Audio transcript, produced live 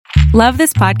Love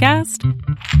this podcast?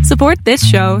 Support this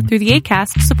show through the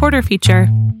Acast supporter feature.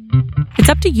 It's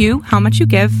up to you how much you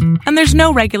give, and there's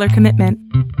no regular commitment.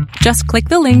 Just click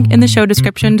the link in the show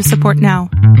description to support now.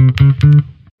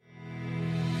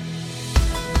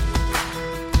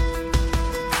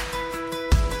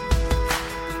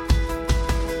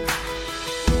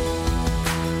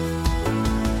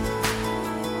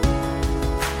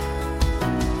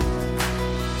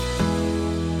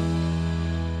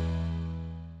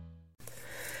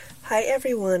 Hi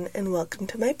everyone, and welcome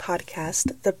to my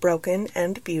podcast, The Broken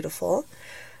and Beautiful.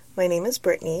 My name is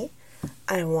Brittany.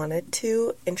 I wanted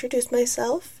to introduce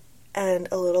myself and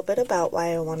a little bit about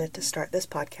why I wanted to start this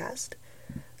podcast.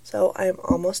 So I'm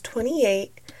almost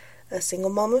 28, a single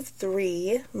mom of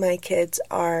 3. My kids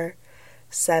are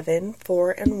 7,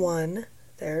 4, and 1.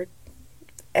 They're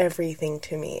everything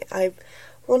to me.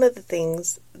 One of the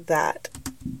things that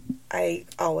I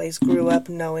always grew up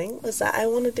knowing was that I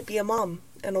wanted to be a mom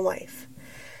and a wife.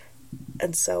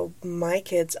 And so my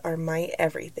kids are my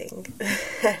everything.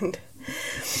 And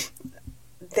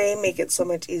they make it so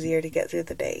much easier to get through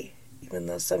the day, even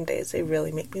though some days they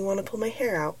really make me want to pull my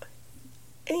hair out.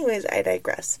 Anyways, I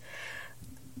digress.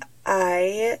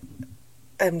 I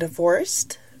am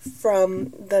divorced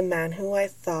from the man who I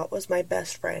thought was my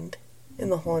best friend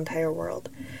in the whole entire world.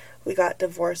 We got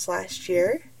divorced last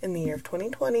year, in the year of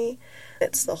 2020.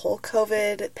 It's the whole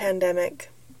COVID pandemic.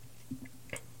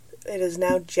 It is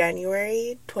now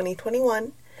January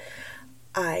 2021.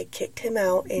 I kicked him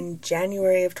out in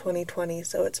January of 2020,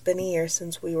 so it's been a year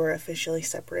since we were officially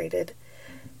separated.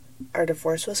 Our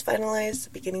divorce was finalized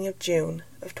the beginning of June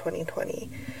of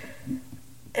 2020.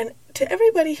 And to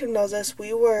everybody who knows us,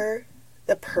 we were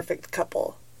the perfect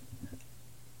couple.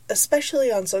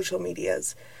 Especially on social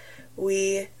medias.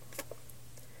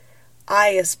 I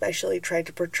especially tried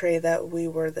to portray that we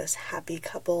were this happy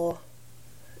couple.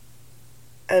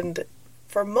 And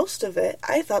for most of it,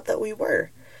 I thought that we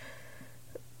were.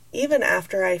 Even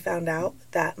after I found out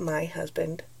that my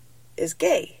husband is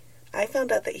gay. I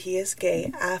found out that he is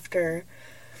gay after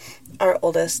our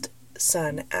oldest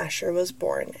son, Asher, was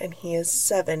born. And he is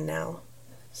 7 now.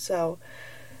 So,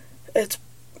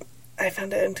 I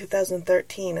found out in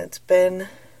 2013. It's been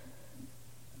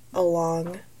a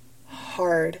long,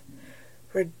 hard,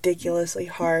 ridiculously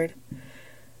hard,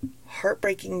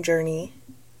 heartbreaking journey.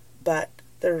 But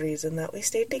the reason that we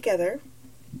stayed together,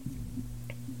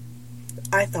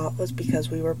 I thought, was because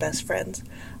we were best friends.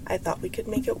 I thought we could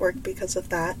make it work because of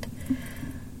that.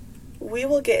 We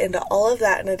will get into all of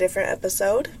that in a different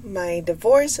episode. My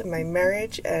divorce and my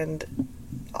marriage and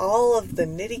all of the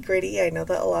nitty-gritty. I know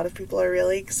that a lot of people are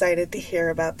really excited to hear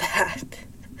about that.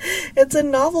 It's a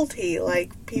novelty.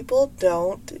 Like, people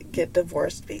don't get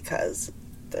divorced because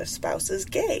their spouse is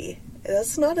gay.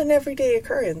 That's not an everyday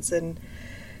occurrence, and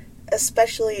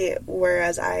especially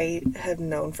whereas I have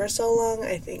known for so long,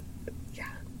 I think,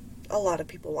 a lot of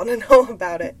people want to know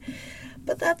about it.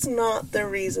 But that's not the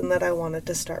reason that I wanted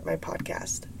to start my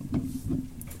podcast.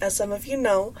 As some of you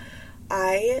know,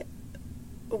 I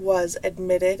was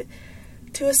admitted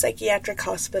to a psychiatric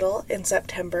hospital in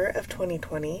September of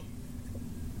 2020.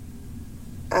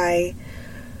 I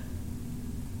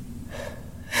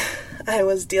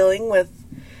was dealing with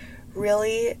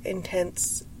really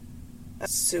intense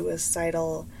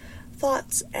suicidal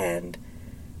thoughts and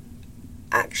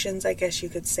actions, I guess you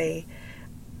could say.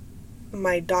 I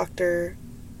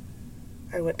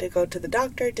went to go to the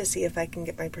doctor to see if I can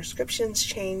get my prescriptions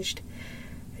changed,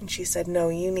 and she said, no,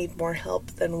 you need more help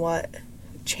than what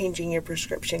changing your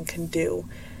prescription can do.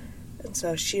 And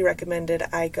so she recommended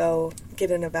I go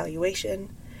get an evaluation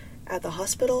at the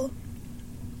hospital.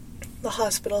 The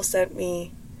hospital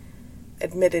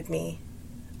admitted me.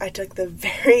 I took the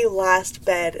very last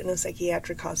bed in a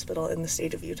psychiatric hospital in the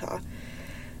state of Utah.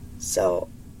 So,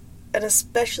 and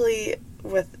especially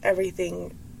with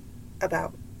everything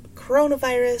about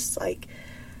coronavirus, like,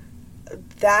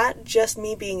 that, just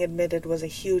me being admitted was a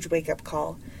huge wake-up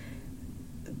call.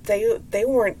 They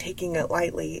weren't taking it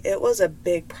lightly. It was a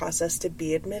big process to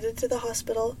be admitted to the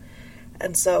hospital.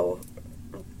 And so,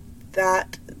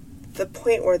 the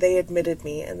point where they admitted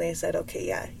me and they said, okay,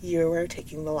 yeah, you are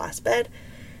taking the last bed,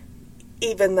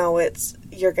 even though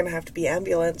you're going to have to be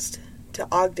ambulanced to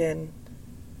Ogden.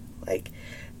 Like,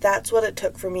 that's what it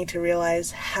took for me to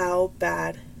realize how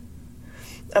bad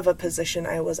of a position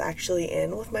I was actually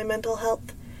in with my mental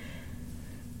health.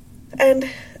 And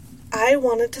I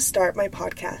wanted to start my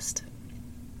podcast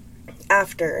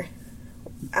after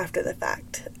the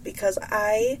fact, because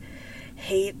I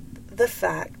hate the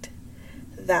fact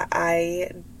that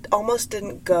I almost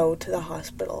didn't go to the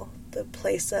hospital, the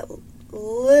place that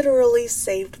literally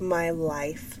saved my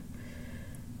life.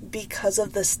 because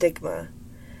of the stigma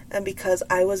and because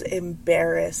I was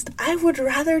embarrassed. I would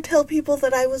rather tell people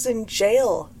that I was in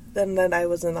jail than that I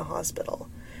was in the hospital.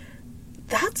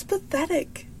 That's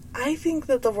pathetic. I think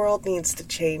that the world needs to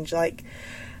change. Like,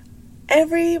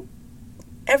 every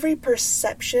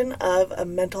perception of a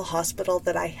mental hospital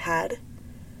that I had,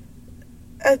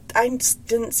 I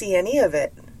didn't see any of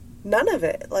it. None of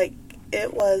it. Like,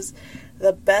 it was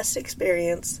the best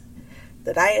experience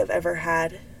that I have ever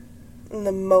had and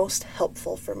the most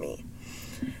helpful for me.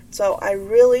 So I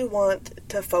really want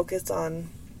to focus on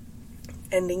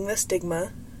ending the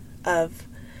stigma of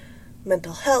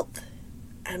mental health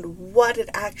and what it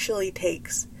actually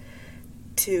takes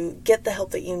to get the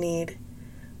help that you need,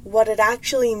 what it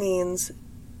actually means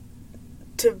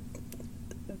to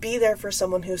be there for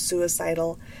someone who's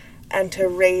suicidal, and to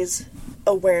raise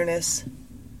awareness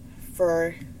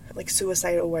for, like,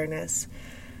 suicide awareness.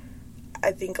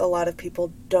 I think a lot of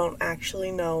people don't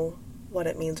actually know what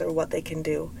it means or what they can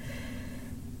do.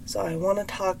 So I want to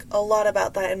talk a lot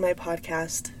about that in my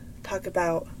podcast, talk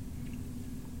about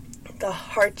the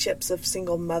hardships of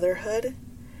single motherhood,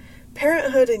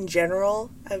 parenthood in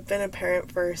general. I've been a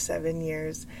parent for 7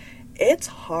 years. It's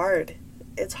hard.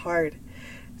 It's hard.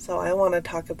 So I want to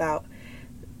talk about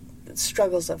the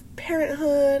struggles of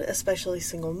parenthood, especially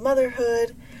single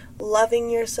motherhood,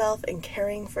 loving yourself and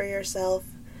caring for yourself,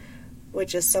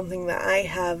 which is something that I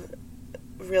have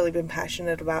really been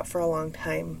passionate about for a long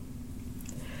time.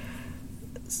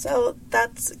 So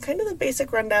that's kind of the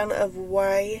basic rundown of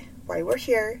why we're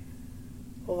here,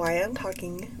 why I'm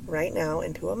talking right now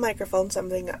into a microphone,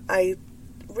 something I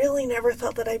really never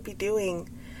thought that I'd be doing.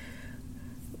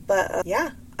 But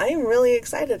yeah, I am really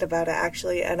excited about it,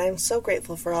 actually, and I'm so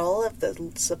grateful for all of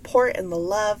the support and the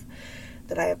love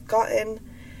that I have gotten.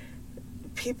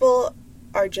 People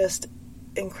are just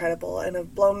incredible and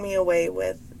have blown me away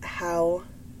with how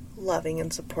loving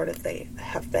and supportive they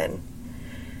have been.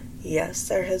 Yes,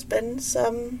 there has been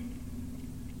some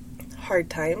hard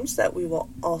times that we will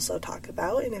also talk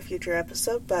about in a future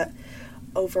episode, but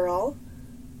overall,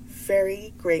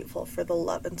 very grateful for the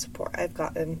love and support I've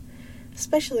gotten,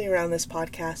 especially around this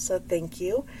podcast, so thank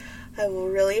you. I will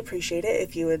really appreciate it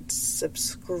if you would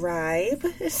subscribe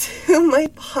to my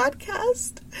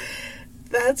podcast.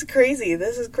 That's crazy.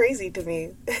 This is crazy to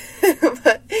me.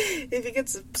 But if you could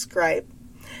subscribe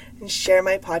and share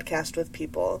my podcast with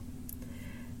people,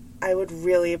 I would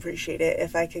really appreciate it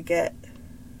if I could get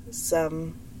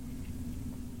some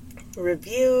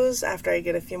reviews after I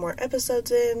get a few more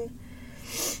episodes in.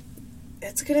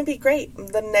 It's going to be great.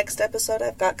 The next episode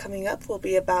I've got coming up will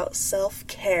be about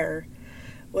self-care,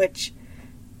 which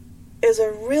is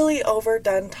a really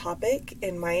overdone topic,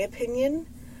 in my opinion,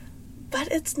 but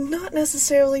it's not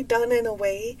necessarily done in a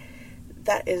way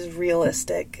that is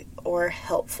realistic or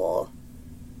helpful,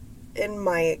 in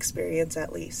my experience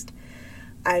at least.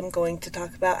 I'm going to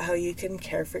talk about how you can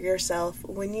care for yourself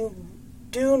when you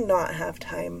do not have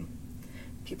time.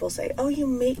 People say, oh, you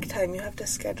make time, you have to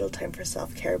schedule time for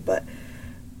self-care, but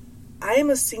I am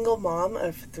a single mom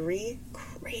of 3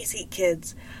 crazy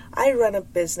kids. I run a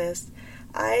business.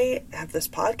 I have this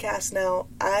podcast now.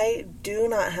 I do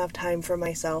not have time for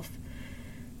myself.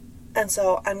 And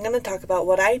so I'm going to talk about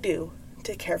what I do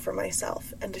to care for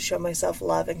myself and to show myself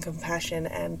love and compassion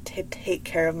and to take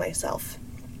care of myself.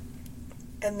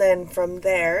 And then from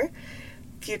there,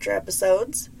 future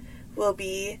episodes will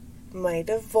be my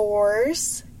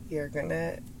divorce. You're going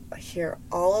to hear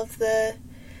all of the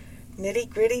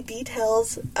nitty-gritty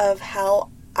details of how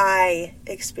I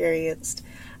experienced.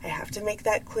 I have to make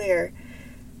that clear.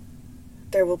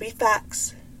 There will be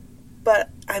facts, but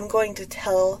I'm going to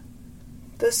tell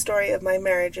the story of my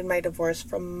marriage and my divorce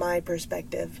from my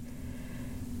perspective.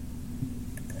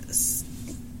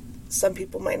 Some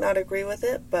people might not agree with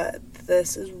it, but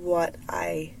this is what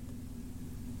I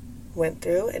went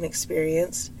through and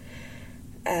experienced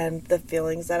and the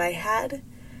feelings that I had.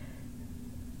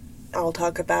 I'll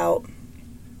talk about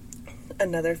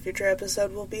another future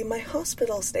episode will be my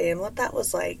hospital stay and what that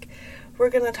was like. We're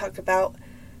going to talk about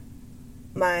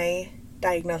my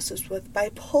diagnosis with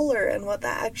bipolar and what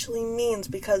that actually means,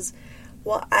 because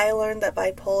what I learned that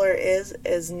bipolar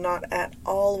is not at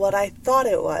all what I thought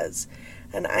it was.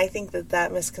 And I think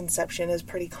that misconception is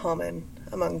pretty common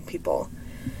among people.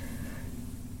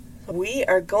 We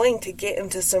are going to get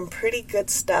into some pretty good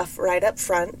stuff right up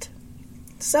front.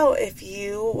 So if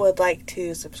you would like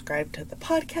to subscribe to the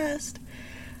podcast,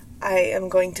 I am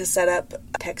going to set up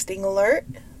a texting alert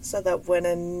so that when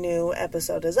a new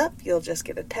episode is up, you'll just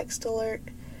get a text alert.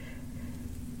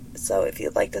 So if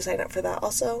you'd like to sign up for that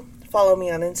also, follow me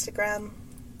on Instagram,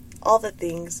 all the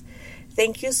things.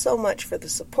 Thank you so much for the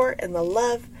support and the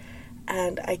love,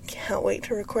 and I can't wait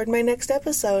to record my next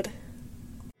episode.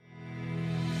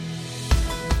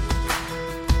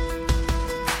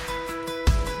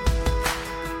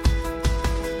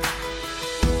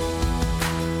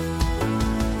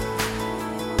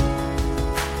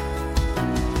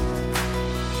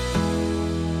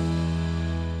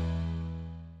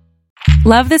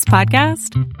 Love this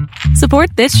podcast?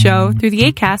 Support this show through the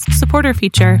Acast supporter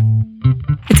feature.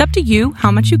 It's up to you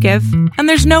how much you give, and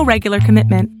there's no regular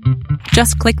commitment.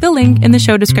 Just click the link in the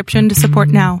show description to support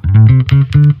now.